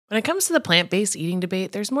When it comes to the plant-based eating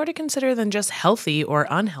debate, there's more to consider than just healthy or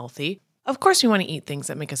unhealthy. Of course, we want to eat things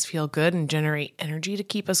that make us feel good and generate energy to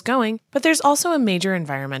keep us going, but there's also a major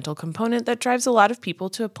environmental component that drives a lot of people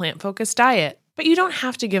to a plant-focused diet. But you don't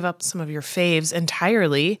have to give up some of your faves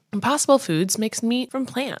entirely. Impossible Foods makes meat from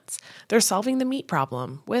plants. They're solving the meat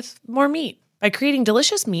problem with more meat. By creating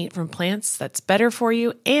delicious meat from plants that's better for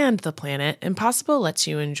you and the planet, Impossible lets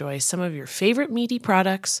you enjoy some of your favorite meaty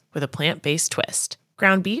products with a plant-based twist.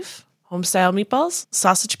 Ground beef, home-style meatballs,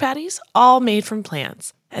 sausage patties, all made from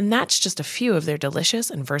plants. And that's just a few of their delicious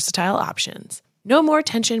and versatile options. No more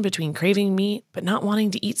tension between craving meat but not wanting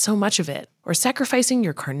to eat so much of it, or sacrificing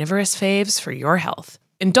your carnivorous faves for your health.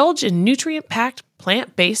 Indulge in nutrient-packed,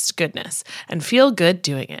 plant-based goodness and feel good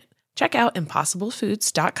doing it. Check out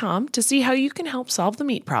ImpossibleFoods.com to see how you can help solve the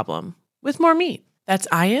meat problem with more meat. That's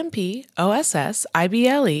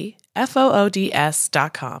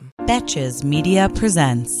IMPOSSIBLEFOODS.com. Betches Media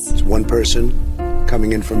presents. It's one person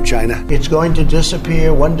coming in from China. It's going to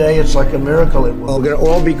disappear. One day it's like a miracle. It will. We're going to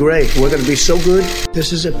all be great. We're going to be so good.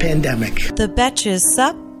 This is a pandemic. The Betches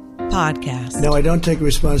Sup Podcast. No, I don't take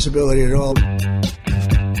responsibility at all.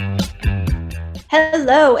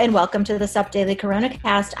 Hello and welcome to the Sup Daily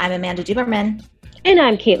CoronaCast. I'm Amanda Duberman. And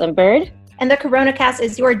I'm Caitlin Bird. And the CoronaCast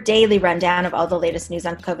is your daily rundown of all the latest news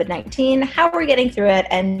on COVID-19, how we're getting through it,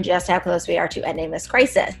 and just how close we are to ending this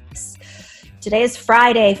crisis. Today is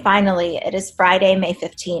Friday, finally. It is Friday, May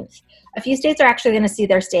 15th. A few states are actually going to see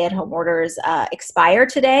their stay-at-home orders expire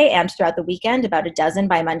today and throughout the weekend. About a dozen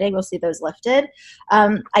by Monday, we'll see those lifted.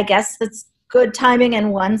 I guess that's good timing in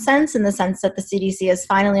one sense, in the sense that the CDC has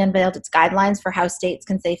finally unveiled its guidelines for how states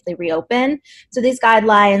can safely reopen. So these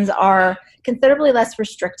guidelines are considerably less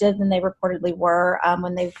restrictive than they reportedly were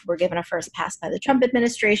when they were given a first pass by the Trump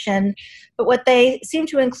administration. But what they seem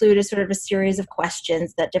to include is sort of a series of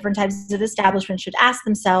questions that different types of establishments should ask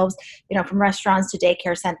themselves, from restaurants to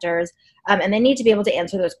daycare centers. And they need to be able to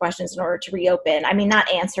answer those questions in order to reopen. I mean,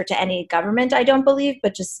 not answer to any government, I don't believe,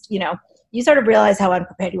 but just, you sort of realize how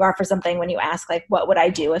unprepared you are for something when you ask, like, what would I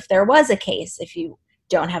do if there was a case? If you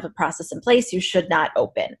don't have a process in place, you should not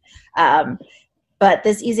open. But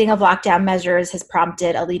this easing of lockdown measures has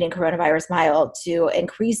prompted a leading coronavirus model to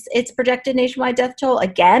increase its projected nationwide death toll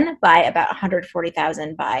again by about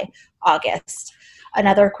 140,000 by August.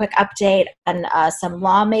 Another quick update on some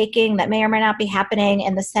lawmaking that may or may not be happening.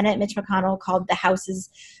 In the Senate, Mitch McConnell called the House's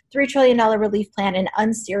 $3 trillion relief plan an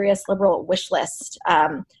unserious liberal wish list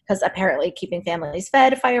because apparently keeping families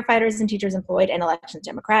fed, firefighters and teachers employed, and elections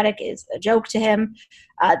democratic is a joke to him.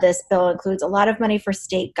 This bill includes a lot of money for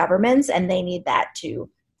state governments, and they need that to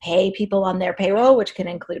pay people on their payroll, which can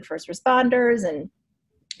include first responders and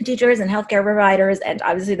teachers and healthcare providers, and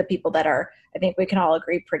obviously the people that are, I think we can all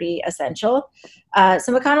agree, pretty essential. So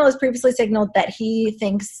McConnell has previously signaled that he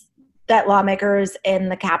thinks that lawmakers in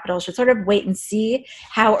the Capitol should sort of wait and see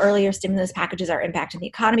how earlier stimulus packages are impacting the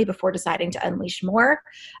economy before deciding to unleash more.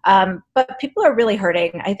 But people are really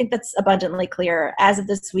hurting. I think that's abundantly clear. As of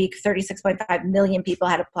this week, 36.5 million people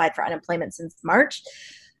had applied for unemployment since March.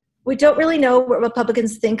 We don't really know what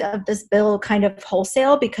Republicans think of this bill kind of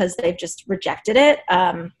wholesale because they've just rejected it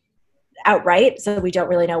outright. So we don't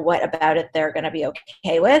really know what about it they're going to be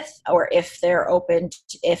okay with, or if they're open,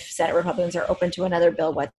 if Senate Republicans are open to another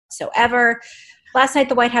bill whatsoever. Last night,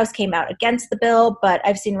 the White House came out against the bill, but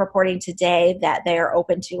I've seen reporting today that they are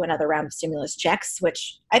open to another round of stimulus checks,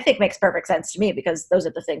 which I think makes perfect sense to me because those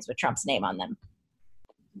are the things with Trump's name on them.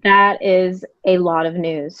 That is a lot of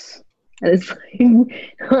news. It's like,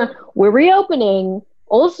 we're reopening.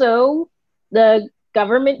 Also, the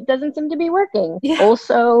government doesn't seem to be working. Yeah.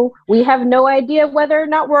 Also, we have no idea whether or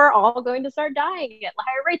not we're all going to start dying at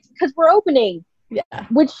higher rates because we're opening. Yeah.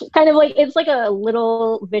 Which kind of like, it's like a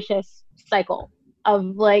little vicious cycle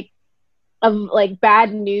of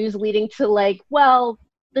bad news leading to the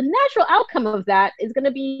natural outcome of that is going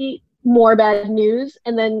to be more bad news.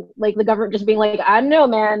 And then the government just being like, I don't know,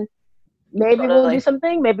 man. Maybe we'll do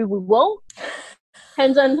something. Maybe we won't.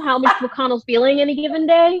 Depends on how Mitch McConnell's feeling any given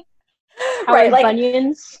day. How are his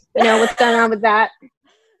bunions? What's going on with that?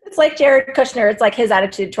 It's like Jared Kushner. It's like his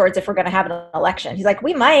attitude towards if we're going to have an election. He's like,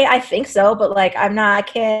 we might. I think so, but I'm not.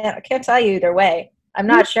 I can't tell you either way. I'm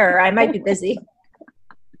not sure. I might be busy.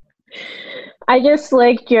 I just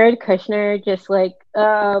like Jared Kushner. Just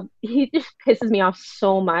he just pisses me off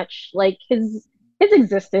so much. His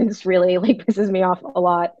existence really pisses me off a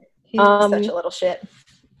lot. He's such a little shit.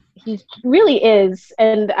 He really is.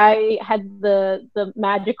 And I had the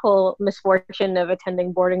magical misfortune of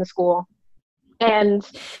attending boarding school. And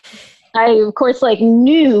I, of course,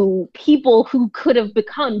 knew people who could have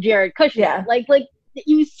become Jared Kushner. Yeah.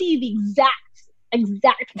 You see the exact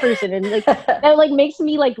exact person, and like that like makes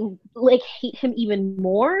me like hate him even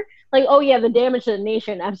more. Like, oh yeah, the damage to the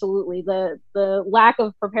nation, absolutely. The lack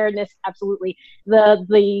of preparedness, absolutely.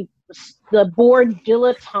 The board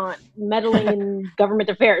dilettante meddling in government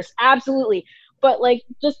affairs, absolutely. But like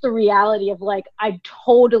just the reality of like, I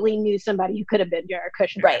totally knew somebody who could have been Jared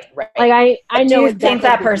Kushner. Right. Like I know. Do you think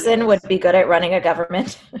that person would be good at running a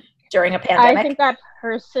government during a pandemic? I think that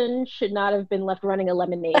person should not have been left running a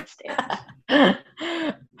lemonade stand.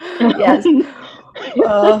 Yes.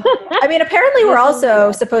 I mean, apparently we're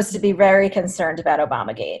also supposed to be very concerned about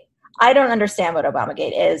Obamagate. I don't understand what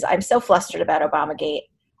Obamagate is. I'm so flustered about Obamagate.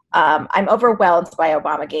 I'm overwhelmed by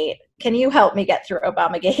Obamagate. Can you help me get through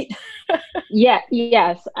Obamagate?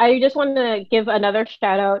 Yes. I just want to give another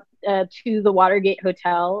shout out to the Watergate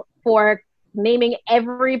Hotel for naming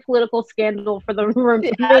every political scandal for the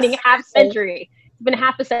remaining half century. It's been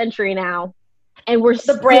half a century now, and we're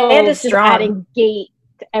the brand is strong. Adding gate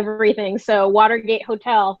to everything. So Watergate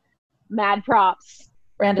Hotel, mad props.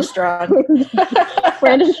 Brand is strong.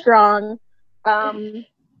 Brand is strong.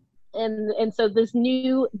 And so this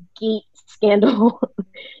new gate scandal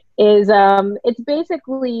is it's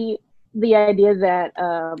basically the idea that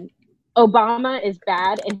Obama is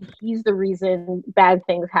bad and he's the reason bad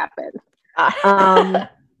things happen.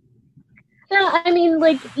 No, I mean,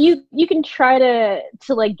 like you can try to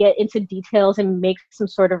like get into details and make some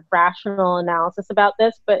sort of rational analysis about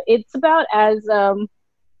this, but it's about as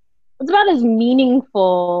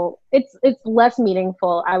meaningful. It's less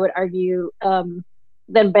meaningful, I would argue, than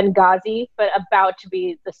Benghazi, but about to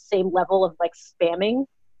be the same level of like spamming.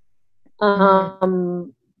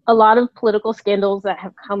 A lot of political scandals that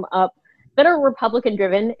have come up that are Republican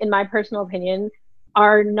driven, in my personal opinion,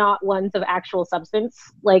 are not ones of actual substance.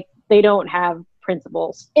 Like they don't have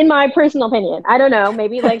principles, in my personal opinion. I don't know,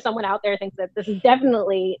 maybe like someone out there thinks that this is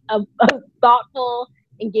definitely a thoughtful,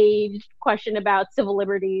 engaged question about civil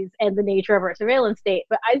liberties and the nature of our surveillance state.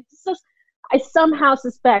 But I somehow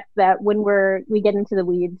suspect that when we get into the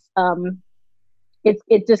weeds,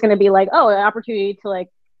 it's just going to be like, oh, an opportunity to like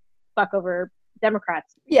fuck over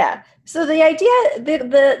Democrats. Yeah. So the idea,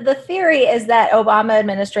 the theory is that Obama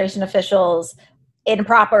administration officials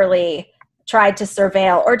improperly tried to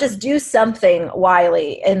surveil or just do something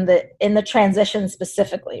wily in the transition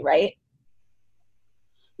specifically, right?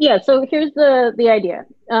 Yeah. So here's the idea.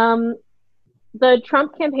 The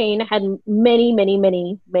Trump campaign had many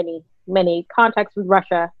contacts with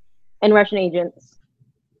Russia and Russian agents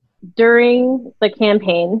during the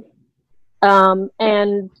campaign.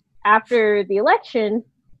 And after the election,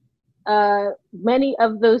 many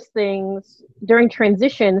of those things during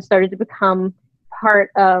transition started to become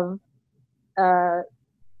part of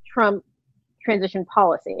Trump transition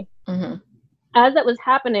policy. Mm-hmm. As that was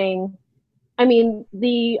happening, I mean,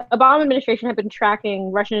 the Obama administration had been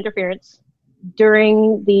tracking Russian interference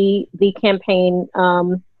during the campaign,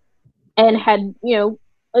 and had,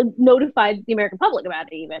 notified the American public about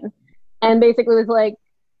it even. And basically was like,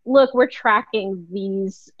 look, we're tracking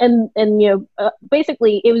these. And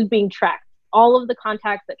basically it was being tracked. All of the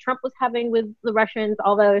contacts that Trump was having with the Russians,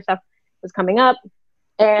 all that other stuff was coming up.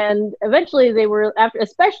 And eventually they were,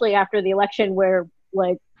 especially after the election where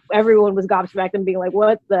like everyone was gobsmacked and being like,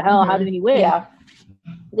 what the hell, how did he win? Yeah.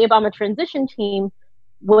 The Obama transition team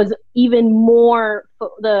was even more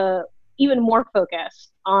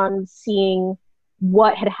focused on seeing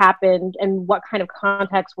what had happened and what kind of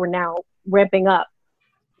contacts were now ramping up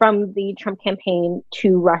from the Trump campaign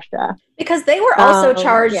to Russia. Because they were also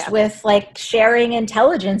charged with like sharing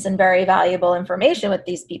intelligence and very valuable information with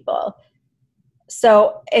these people.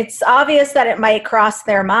 So it's obvious that it might cross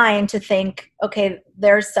their mind to think, okay,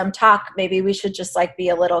 there's some talk, maybe we should just like be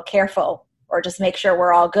a little careful or just make sure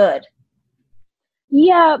we're all good.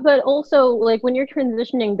 Yeah, but also like when you're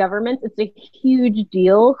transitioning governments, it's a huge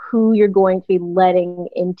deal who you're going to be letting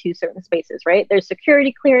into certain spaces, right? There's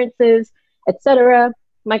security clearances, etc.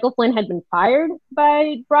 Michael Flynn had been fired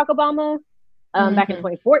by Barack Obama back in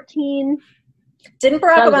 2014. Didn't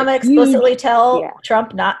Barack Obama explicitly tell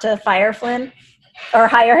Trump not to fire Flynn or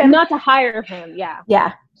hire him? Not to hire him, yeah.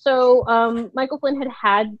 Yeah. So Michael Flynn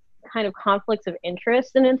had kind of conflicts of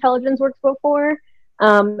interest in intelligence work before,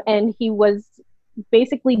 and he was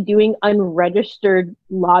basically doing unregistered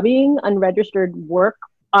lobbying, unregistered work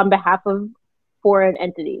on behalf of foreign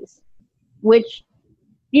entities, which,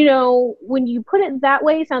 when you put it that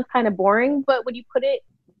way, sounds kind of boring, but when you put it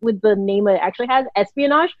with the name it actually has,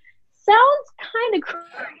 espionage, sounds kind of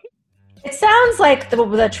crazy. It sounds like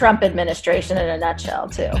the Trump administration in a nutshell,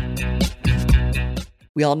 too.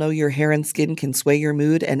 We all know your hair and skin can sway your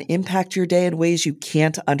mood and impact your day in ways you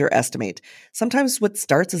can't underestimate. Sometimes what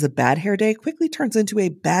starts as a bad hair day quickly turns into a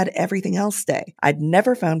bad everything else day. I'd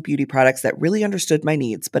never found beauty products that really understood my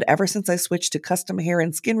needs, but ever since I switched to custom hair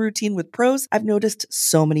and skin routine with Prose, I've noticed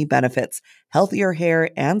so many benefits. Healthier hair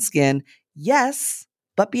and skin, yes,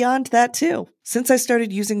 but beyond that too. Since I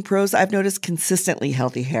started using Prose, I've noticed consistently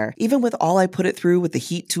healthy hair. Even with all I put it through with the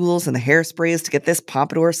heat tools and the hairsprays to get this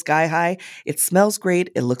pompadour sky high, it smells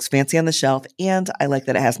great, it looks fancy on the shelf, and I like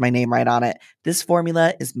that it has my name right on it. This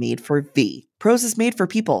formula is made for V. Prose is made for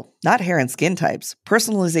people, not hair and skin types.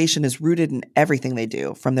 Personalization is rooted in everything they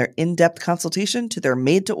do, from their in-depth consultation to their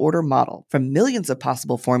made-to-order model. From millions of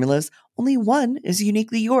possible formulas, only one is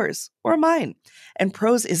uniquely yours or mine. And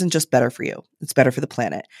Prose isn't just better for you, it's better for the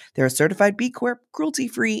planet. They're a certified B Corp,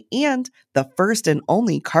 cruelty-free, and the first and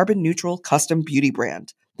only carbon-neutral custom beauty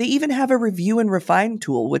brand. They even have a review and refine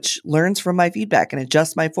tool which learns from my feedback and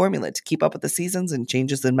adjusts my formula to keep up with the seasons and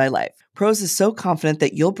changes in my life. Prose is so confident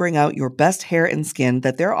that you'll bring out your best hair and skin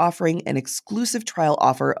that they're offering an exclusive trial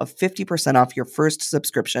offer of 50% off your first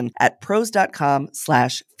subscription at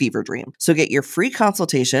prose.com/feverdream. So get your free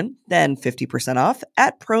consultation, then 50% off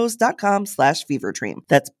at prose.com/feverdream.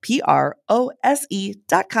 That's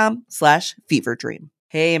prose.com/feverdream.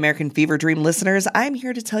 Hey, American Fever Dream listeners, I'm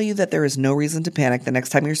here to tell you that there is no reason to panic the next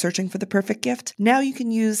time you're searching for the perfect gift. Now you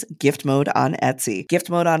can use Gift Mode on Etsy. Gift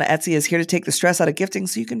Mode on Etsy is here to take the stress out of gifting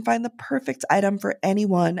so you can find the perfect item for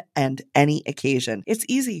anyone and any occasion. It's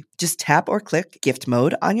easy. Just tap or click Gift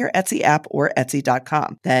Mode on your Etsy app or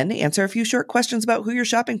Etsy.com. Then answer a few short questions about who you're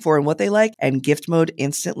shopping for and what they like, and Gift Mode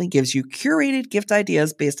instantly gives you curated gift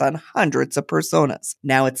ideas based on hundreds of personas.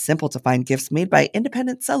 Now it's simple to find gifts made by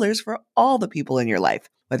independent sellers for all the people in your life.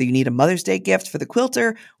 Whether you need a Mother's Day gift for the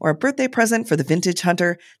quilter or a birthday present for the vintage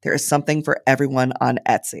hunter, there is something for everyone on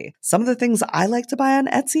Etsy. Some of the things I like to buy on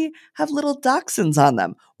Etsy have little dachshunds on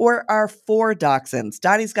them or are for dachshunds.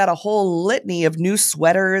 Dottie's got a whole litany of new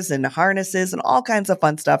sweaters and harnesses and all kinds of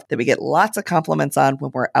fun stuff that we get lots of compliments on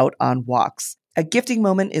when we're out on walks. A gifting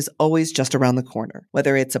moment is always just around the corner.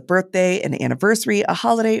 Whether it's a birthday, an anniversary, a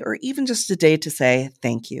holiday, or even just a day to say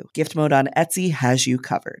thank you, Gift Mode on Etsy has you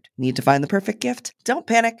covered. Need to find the perfect gift? Don't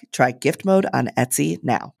panic. Try Gift Mode on Etsy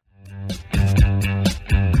now.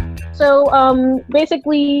 So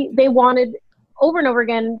basically, they wanted, over and over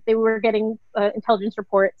again, they were getting intelligence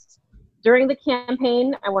reports during the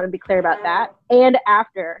campaign. I want to be clear about that. And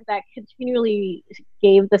after, that continually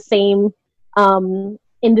gave the same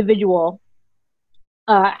individual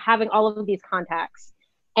having all of these contacts,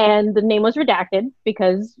 and the name was redacted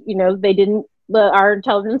because they didn't. Our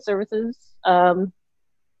intelligence services,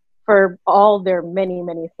 for all their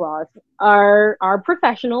many flaws, are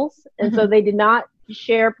professionals, and so they did not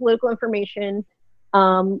share political information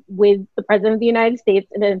with the president of the United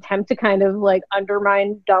States in an attempt to kind of like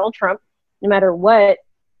undermine Donald Trump, no matter what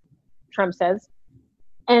Trump says.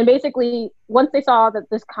 And basically, once they saw that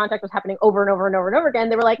this contact was happening over and over and over and over again,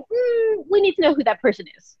 they were like, we need to know who that person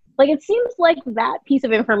is. Like, it seems like that piece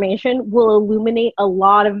of information will illuminate a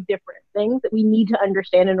lot of different things that we need to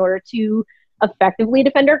understand in order to effectively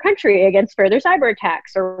defend our country against further cyber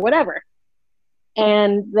attacks or whatever.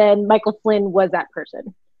 And then Michael Flynn was that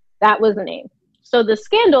person. That was the name. So the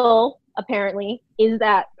scandal, apparently, is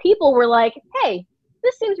that people were like, hey,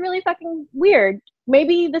 this seems really fucking weird.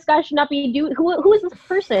 Maybe this guy should not be doing, who is this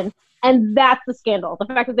person? And that's the scandal. The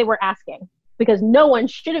fact that they were asking, because no one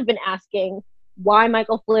should have been asking why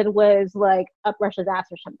Michael Flynn was like up Russia's ass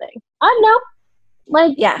or something. I don't know.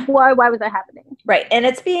 Like, yeah, why was that happening? Right. And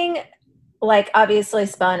it's being like obviously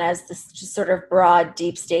spun as this just sort of broad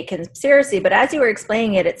deep state conspiracy. But as you were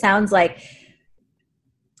explaining it, it sounds like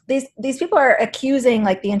these people are accusing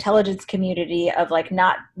like the intelligence community of like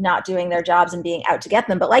not doing their jobs and being out to get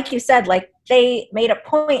them. But like you said, like they made a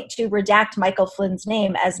point to redact Michael Flynn's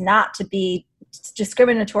name as not to be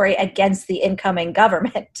discriminatory against the incoming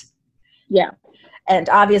government. Yeah. And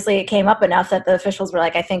obviously it came up enough that the officials were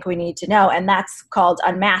like, I think we need to know. And that's called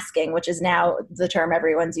unmasking, which is now the term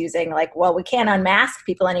everyone's using. Like, well, we can't unmask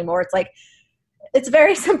people anymore. It's like, it's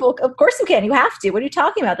very simple. Of course you can. You have to. What are you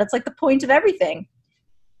talking about? That's like the point of everything.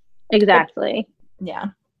 Exactly. Yeah.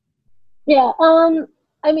 Yeah.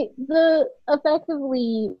 I mean,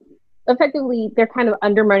 effectively, they're kind of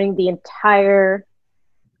undermining the entire.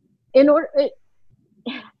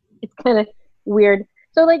 It's kind of weird.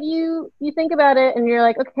 So, like, you think about it, and you're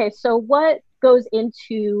like, okay, so what goes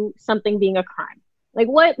into something being a crime? Like,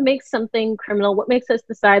 what makes something criminal? What makes us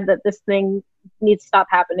decide that this thing needs to stop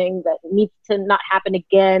happening, that it needs to not happen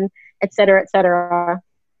again, et cetera, et cetera?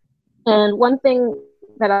 And one thing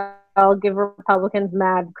that I'll give Republicans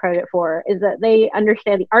mad credit for is that they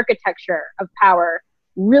understand the architecture of power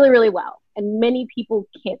really, really well. And many people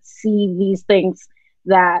can't see these things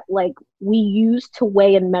that like we use to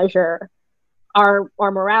weigh and measure our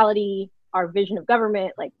morality, our vision of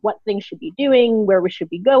government, like what things should be doing, where we should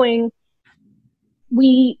be going.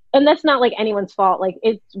 And that's not like anyone's fault. Like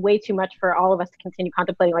it's way too much for all of us to continue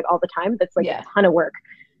contemplating like all the time. That's like a ton of work.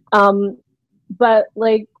 But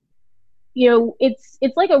like, you know, it's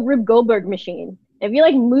like a Rube Goldberg machine. If you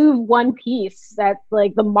like move one piece that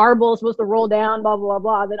like the marble is supposed to roll down, blah, blah,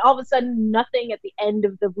 blah, then all of a sudden nothing at the end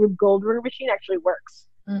of the Rube Goldberg machine actually works.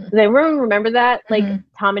 Does everyone remember that? Like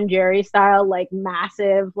Tom and Jerry style, like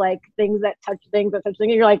massive, like things that touch things that touch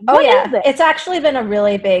things. You're like, what is it? It's actually been a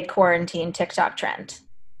really big quarantine TikTok trend,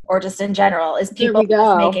 or just in general, is people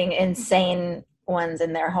just making insane ones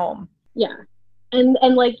in their home. Yeah. And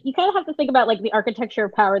like, you kind of have to think about like the architecture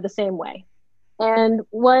of power the same way. And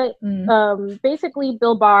what basically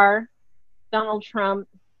Bill Barr, Donald Trump,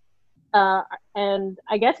 and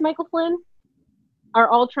I guess Michael Flynn are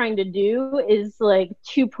all trying to do is like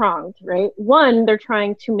two-pronged, right? One, they're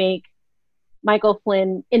trying to make Michael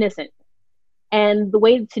Flynn innocent. And the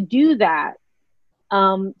way to do that,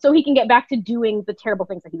 so he can get back to doing the terrible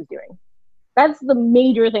things that he was doing. That's the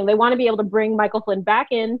major thing. They want to be able to bring Michael Flynn back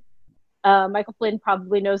in. Michael Flynn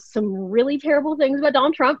probably knows some really terrible things about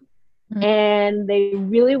Donald Trump. And they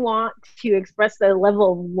really want to express the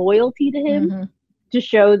level of loyalty to him to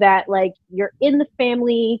show that like you're in the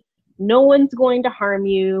family, no one's going to harm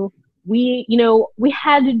you. We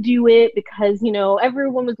had to do it because, you know,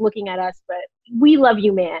 everyone was looking at us, but we love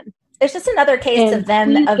you, man. It's just another case of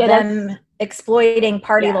them exploiting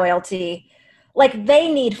party loyalty. Like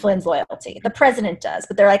they need Flynn's loyalty. The president does,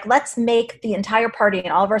 but they're like, let's make the entire party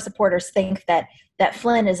and all of our supporters think that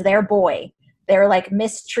Flynn is their boy. They're like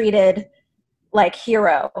mistreated, like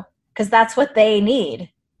hero, because that's what they need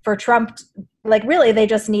for Trump. Like really, they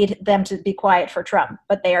just need them to be quiet for Trump,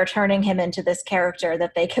 but they are turning him into this character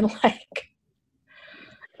that they can like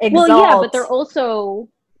exalt. Well, yeah, but they're also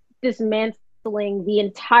dismantling the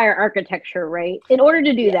entire architecture, right? In order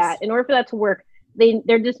to do that, in order for that to work,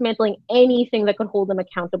 they're dismantling anything that could hold them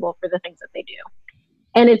accountable for the things that they do.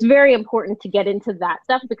 And it's very important to get into that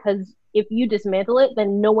stuff because if you dismantle it,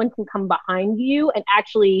 then no one can come behind you and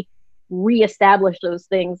actually reestablish those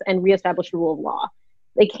things and reestablish the rule of law.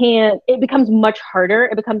 They can't, it becomes much harder.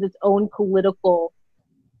 It becomes its own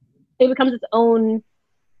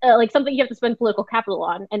like something you have to spend political capital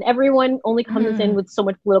on. And everyone only comes in with so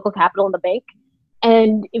much political capital in the bank.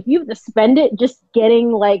 And if you have to spend it just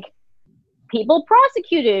getting like people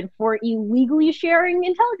prosecuted for illegally sharing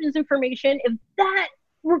intelligence information, if that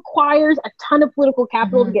requires a ton of political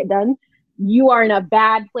capital to get done, you are in a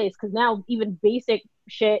bad place because now even basic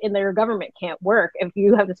shit in their government can't work if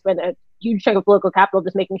you have to spend a huge chunk of political capital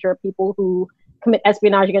just making sure people who commit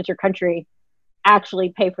espionage against your country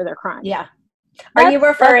actually pay for their crimes. Yeah. Are you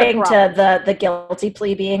referring to the guilty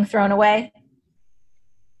plea being thrown away?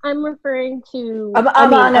 I'm referring to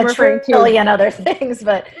among a trillion other things,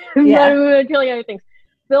 but yeah. A trillion other things.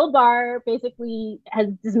 Bill Barr basically has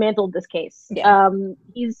dismantled this case. Yeah.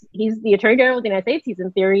 He's the Attorney General of the United States. He's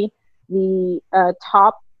in theory the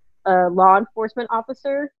top law enforcement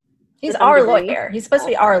officer. He's our lawyer. He's supposed to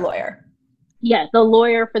be our lawyer. Yeah, the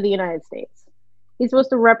lawyer for the United States. He's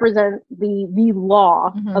supposed to represent the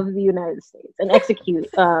law of the United States and execute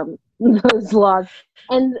those laws.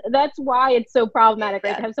 And that's why it's so problematic,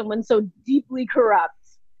 right, to have someone so deeply corrupt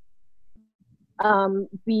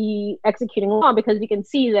be executing law, because you can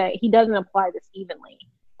see that he doesn't apply this evenly.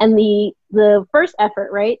 And the first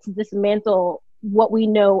effort, right, to dismantle what we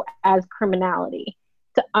know as criminality,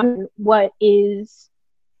 to what is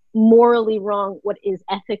morally wrong, what is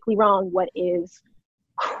ethically wrong, what is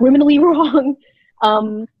criminally wrong.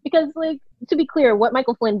 Because, like, to be clear, what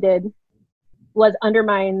Michael Flynn did was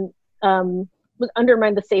undermine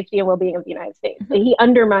the safety and well-being of the United States. He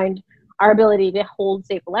undermined our ability to hold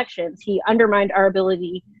safe elections. He undermined our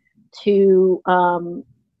ability to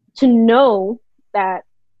know that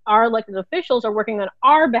our elected officials are working on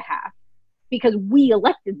our behalf because we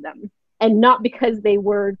elected them, and not because they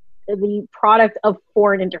were the product of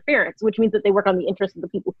foreign interference, which means that they work on the interests of the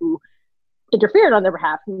people who interfered on their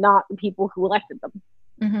behalf, not the people who elected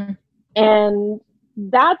them. And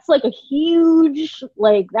that's like a huge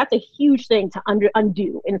thing to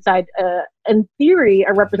undo inside, in theory,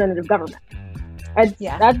 a representative government. That's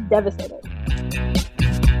devastating.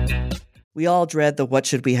 We all dread the what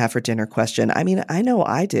should we have for dinner question. I mean, I know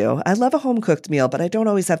I do. I love a home-cooked meal, but I don't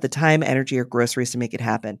always have the time, energy, or groceries to make it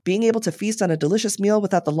happen. Being able to feast on a delicious meal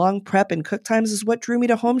without the long prep and cook times is what drew me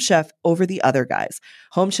to Home Chef over the other guys.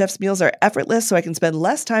 Home Chef's meals are effortless, so I can spend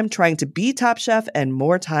less time trying to be Top Chef and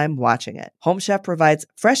more time watching it. Home Chef provides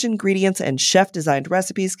fresh ingredients and chef-designed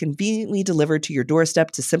recipes conveniently delivered to your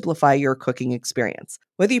doorstep to simplify your cooking experience.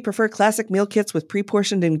 Whether you prefer classic meal kits with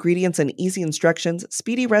pre-portioned ingredients and easy instructions,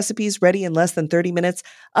 speedy recipes ready in less than 30 minutes,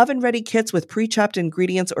 oven-ready kits with pre-chopped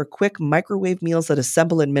ingredients, or quick microwave meals that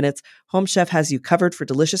assemble in minutes, Home Chef has you covered for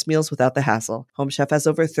delicious meals without the hassle. Home Chef has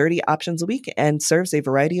over 30 options a week and serves a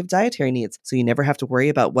variety of dietary needs, so you never have to worry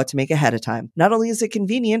about what to make ahead of time. Not only is it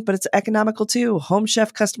convenient, but it's economical too. Home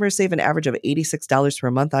Chef customers save an average of $86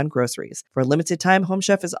 per month on groceries. For a limited time, Home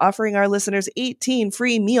Chef is offering our listeners 18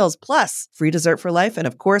 free meals plus free dessert for life and,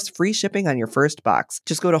 of course, free shipping on your first box.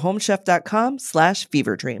 Just go to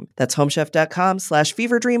homechef.com/feverdream. That's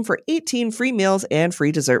homechef.com/feverdream for 18 free meals and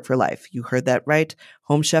free dessert for life. You heard that right.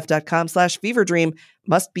 Homechef.com/feverdream.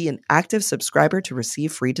 Must be an active subscriber to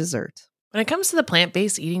receive free dessert. When it comes to the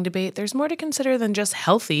plant-based eating debate, there's more to consider than just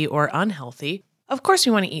healthy or unhealthy. Of course,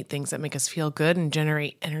 we want to eat things that make us feel good and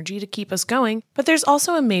generate energy to keep us going, but there's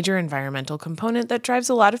also a major environmental component that drives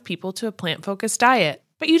a lot of people to a plant-focused diet.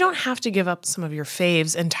 But you don't have to give up some of your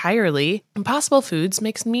faves entirely. Impossible Foods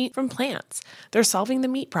makes meat from plants. They're solving the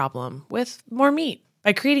meat problem with more meat.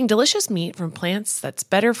 By creating delicious meat from plants that's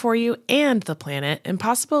better for you and the planet,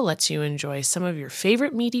 Impossible lets you enjoy some of your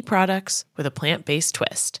favorite meaty products with a plant-based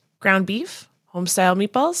twist. Ground beef, home-style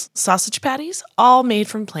meatballs, sausage patties, all made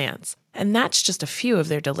from plants. And that's just a few of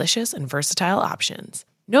their delicious and versatile options.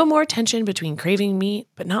 No more tension between craving meat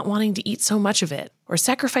but not wanting to eat so much of it, or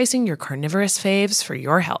sacrificing your carnivorous faves for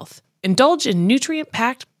your health. Indulge in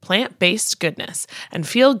nutrient-packed, plant-based goodness and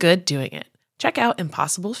feel good doing it. Check out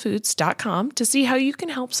ImpossibleFoods.com to see how you can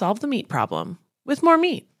help solve the meat problem with more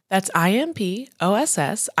meat. That's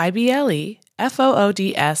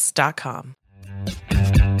ImpossibleFoods.com.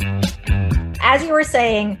 As you were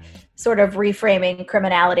saying, sort of reframing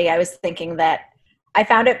criminality, I was thinking that I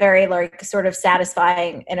found it very sort of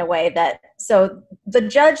satisfying in a way that, so the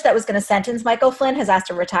judge that was going to sentence Michael Flynn has asked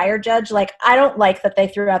a retired judge, I don't like that they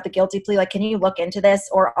threw out the guilty plea. Can you look into this,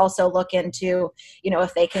 or also look into,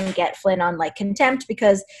 if they can get Flynn on contempt,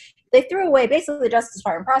 because they threw away, basically the Justice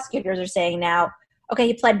Department prosecutors are saying now, okay,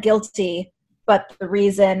 he pled guilty, but the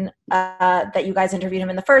reason that you guys interviewed him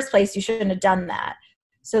in the first place, you shouldn't have done that.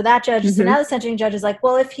 So that judge, so now the sentencing judge is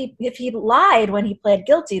well, if he lied when he pled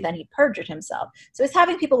guilty, then he perjured himself. So he's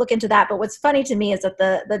having people look into that. But what's funny to me is that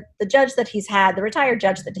the judge that he's had, the retired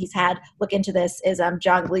judge that he's had look into this is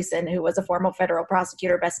John Gleeson, who was a former federal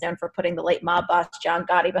prosecutor, best known for putting the late mob boss John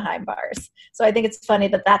Gotti behind bars. So I think it's funny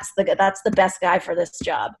that that's the best guy for this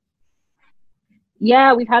job.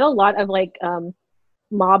 Yeah, we've had a lot of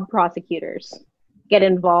mob prosecutors get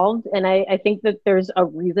involved, and I think that there's a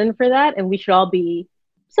reason for that, and we should all be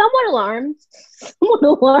somewhat alarmed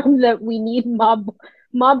that we need mob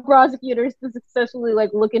prosecutors to successfully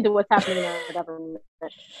look into what's happening in our government.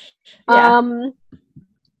 Yeah.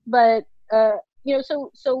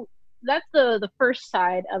 So that's the first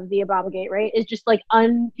side of the Obamagate, right? Is just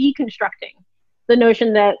deconstructing the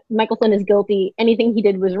notion that Michael Flynn is guilty, anything he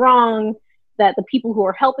did was wrong, that the people who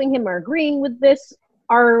are helping him are agreeing with this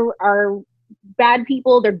are bad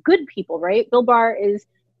people, they're good people, right? Bill Barr is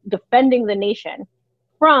defending the nation.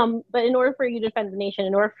 But in order for you to defend the nation,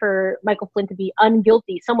 in order for Michael Flynn to be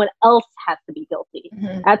unguilty, someone else has to be guilty.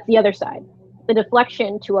 Mm-hmm. That's the other side. The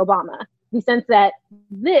deflection to Obama. The sense that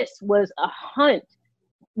this was a hunt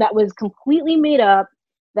that was completely made up,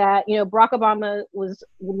 that, Barack Obama was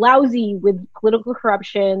lousy with political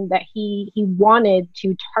corruption, that he wanted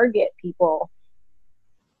to target people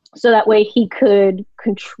so that way he could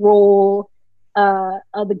control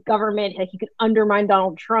the government, that he could undermine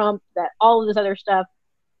Donald Trump, that all of this other stuff.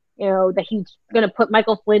 That he's going to put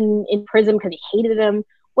Michael Flynn in prison because he hated him.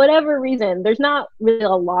 Whatever reason, there's not really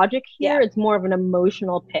a logic here. Yeah. It's more of an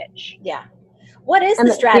emotional pitch. Yeah. What is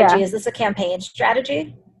the strategy? Yeah. Is this a campaign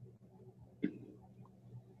strategy?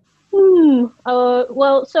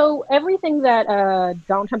 Well, so everything that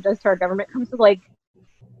Donald Trump does to our government comes with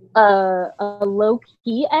a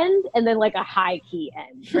low-key end and then a high-key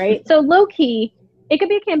end, right? So low-key, it could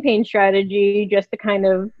be a campaign strategy just to kind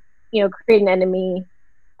of, create an enemy,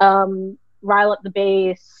 rile up the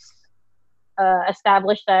base,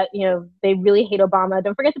 establish that, they really hate Obama.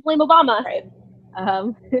 Don't forget to blame Obama. Right.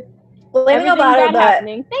 Blaming Obama,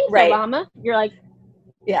 happening. Thanks, right. Obama. You're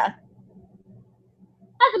yeah.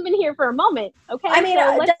 Hasn't been here for a moment. Okay. I mean,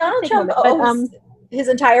 Donald Trump owes his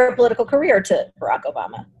entire political career to Barack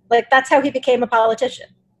Obama. Like, that's how he became a politician.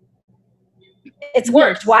 It's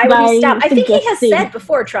worked. Why would he stop? I think he has said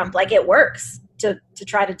before, Trump, like, it works to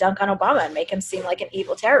try to dunk on Obama and make him seem like an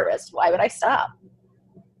evil terrorist. Why would I stop?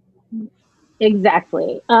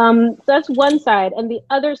 Exactly. So that's one side. And the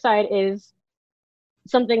other side is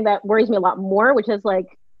something that worries me a lot more, which is like,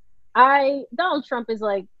 Donald Trump is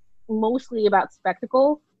like mostly about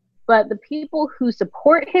spectacle, but the people who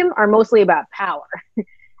support him are mostly about power.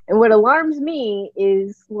 And what alarms me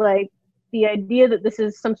is like the idea that this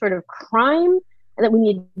is some sort of crime and that we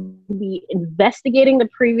need to be investigating the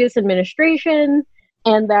previous administration,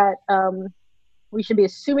 and that we should be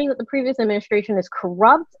assuming that the previous administration is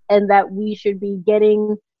corrupt and that we should be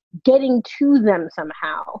getting to them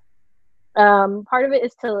somehow. Part of it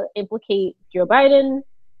is to implicate Joe Biden.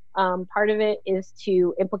 Part of it is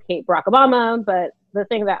to implicate Barack Obama. But the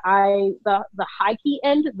thing that the high key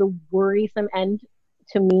end, the worrisome end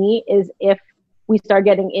to me, is if we start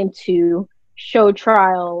getting into show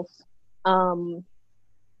trials,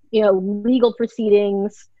 legal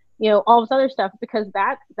proceedings, all this other stuff, because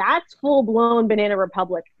that's full blown banana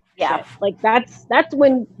republic. Yeah. Shit. Like that's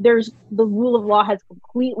when the rule of law has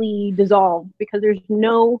completely dissolved, because there's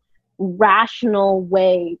no rational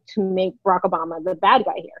way to make Barack Obama the bad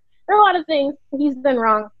guy here. There are a lot of things he's done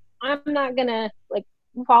wrong. I'm not gonna like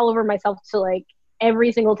fall over myself to like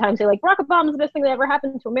every single time say like Barack Obama's the best thing that ever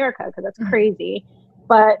happened to America, because that's crazy.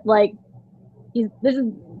 But like this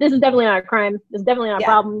is definitely not a crime. This is definitely not a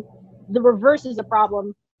problem. The reverse is a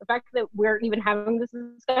problem. The fact that we're even having this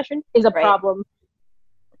discussion is a problem.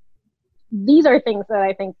 These are things that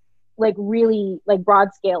I think like really like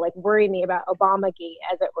broad scale like worry me about Obamagate,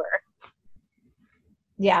 as it were.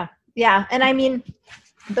 Yeah. And I mean,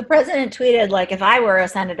 the president tweeted like, if I were a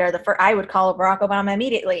senator, I would call Barack Obama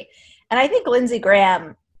immediately. And I think Lindsey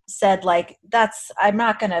Graham said like, I'm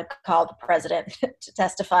not going to call the president to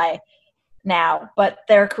testify now, but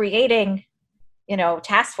they're creating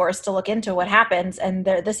task force to look into what happens. And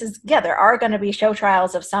there are going to be show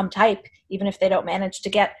trials of some type, even if they don't manage to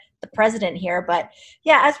get the president here. But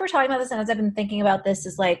yeah, as we're talking about this and as I've been thinking about this,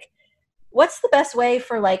 is like, what's the best way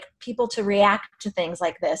for like people to react to things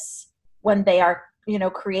like this when they are,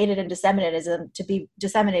 created and disseminated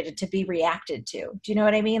to be reacted to? Do you know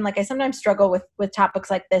what I mean? Like, I sometimes struggle with topics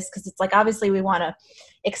like this, because it's like, obviously we want to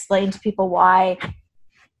explain to people why.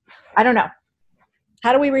 I don't know.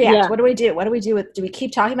 How do we react? Yeah. What do we do? Do we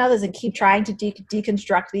keep talking about this and keep trying to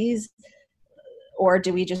deconstruct these, or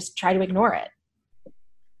do we just try to ignore it?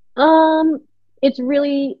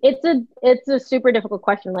 It's a super difficult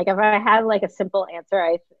question. Like, if I had like a simple answer,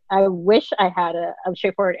 I wish I had a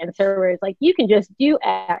straightforward answer where it's like, you can just do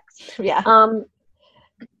X. Yeah.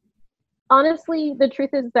 Honestly, the truth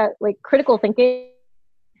is that like critical thinking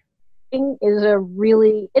is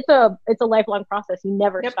it's a lifelong process. You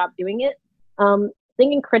never stop doing it.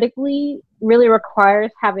 Thinking critically really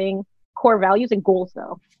requires having core values and goals,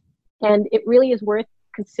 though. And it really is worth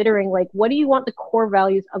considering, like, what do you want the core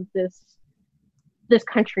values of this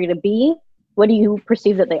country to be? What do you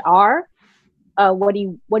perceive that they are? What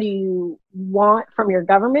do you want from your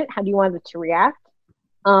government? How do you want it to react?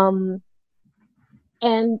 And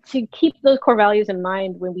to keep those core values in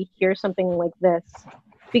mind when we hear something like this,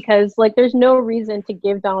 because like there's no reason to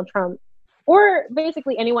give Donald Trump or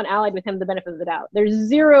basically anyone allied with him the benefit of the doubt.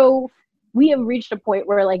 We have reached a point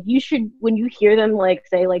where like you should, when you hear them like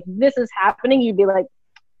say like this is happening, you'd be like,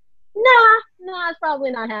 nah, it's probably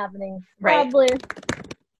not happening. Probably. Right.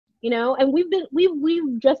 And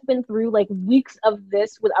we've just been through like weeks of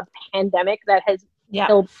this with a pandemic that has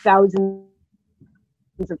killed thousands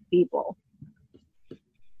of people.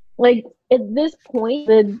 Like at this point,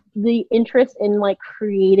 the interest in like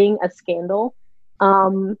creating a scandal,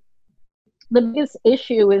 the biggest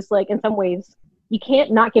issue is like in some ways you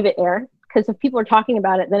can't not give it air, because if people are talking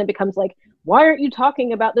about it, then it becomes like, why aren't you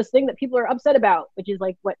talking about this thing that people are upset about? Which is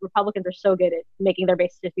like what Republicans are so good at, making their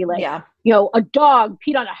base just be like, a dog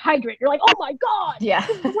peed on a hydrant. You're like, oh my God. Yeah.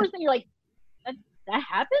 This is the worst thing. You're like, that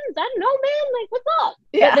happens? I don't know, man. Like, what's up?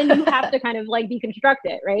 Yeah. But then you have to kind of like deconstruct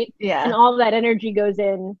it, right? Yeah. And all of that energy goes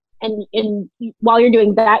in. And while you're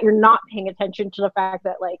doing that, you're not paying attention to the fact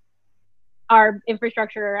that like our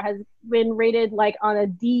infrastructure has been rated like on a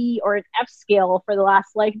D or an F scale for the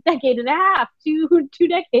last like decade and a half, two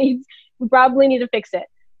decades. We probably need to fix it,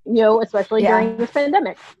 especially during this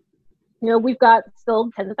pandemic. We've got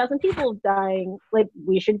still tens of thousands of people dying. Like,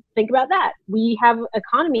 we should think about that. We have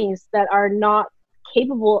economies that are not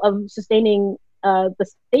capable of sustaining the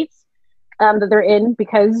states that they're in,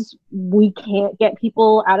 because we can't get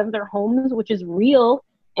people out of their homes, which is real.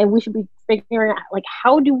 And we should be figuring out, like,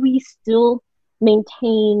 how do we still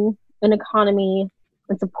maintain an economy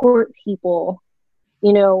and support people,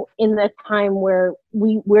 you know, in the time where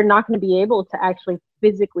we're not going to be able to actually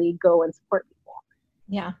physically go and support people.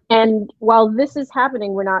 Yeah. And while this is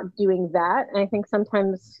happening, we're not doing that. And I think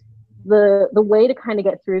sometimes the way to kind of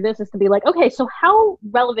get through this is to be like, okay, so how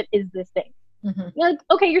relevant is this thing? Mm-hmm. You're like,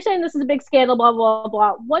 okay, you're saying this is a big scandal, blah, blah,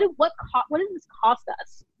 blah. What does this cost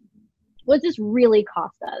us? What does this really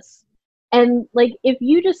cost us? And like, if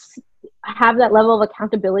you just have that level of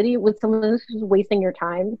accountability with someone who's just wasting your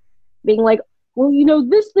time, being like, well, you know,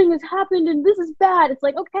 this thing has happened and this is bad. It's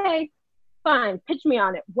like, okay, fine, pitch me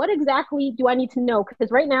on it. What exactly do I need to know? Because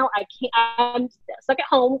right now I'm stuck at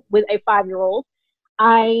home with a 5-year-old.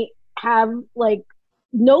 I have like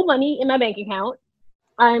no money in my bank account.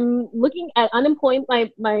 I'm looking at unemployment.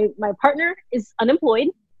 My partner is unemployed.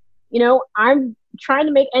 You know, I'm trying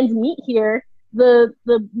to make ends meet here. The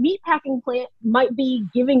meat packing plant might be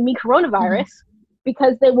giving me coronavirus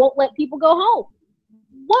because they won't let people go home.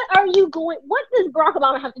 What does Barack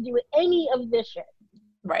Obama have to do with any of this shit?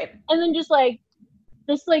 Right. And then just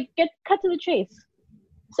get cut to the chase.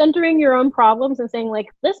 Centering your own problems and saying like,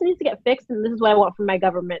 this needs to get fixed and this is what I want from my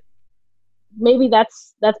government. Maybe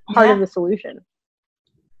that's part of the solution.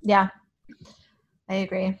 Yeah, I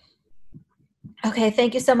agree. Okay,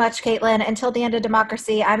 thank you so much, Caitlin. Until the end of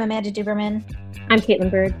democracy, I'm Amanda Duberman. I'm Caitlin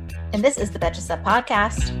Bird. And this is the Betches Sup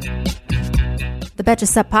Podcast. The Betches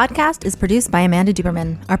Sup Podcast is produced by Amanda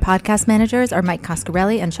Duberman. Our podcast managers are Mike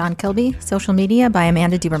Coscarelli and Sean Kilby. Social media by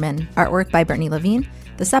Amanda Duberman. Artwork by Brittany Levine.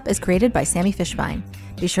 The Sup is created by Sammy Fishbein.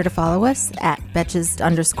 Be sure to follow us at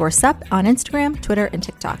Betches_Sup on Instagram, Twitter, and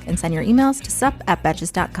TikTok, and send your emails to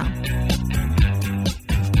sup@betches.com.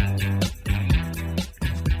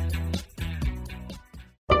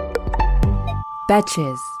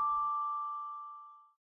 Betches.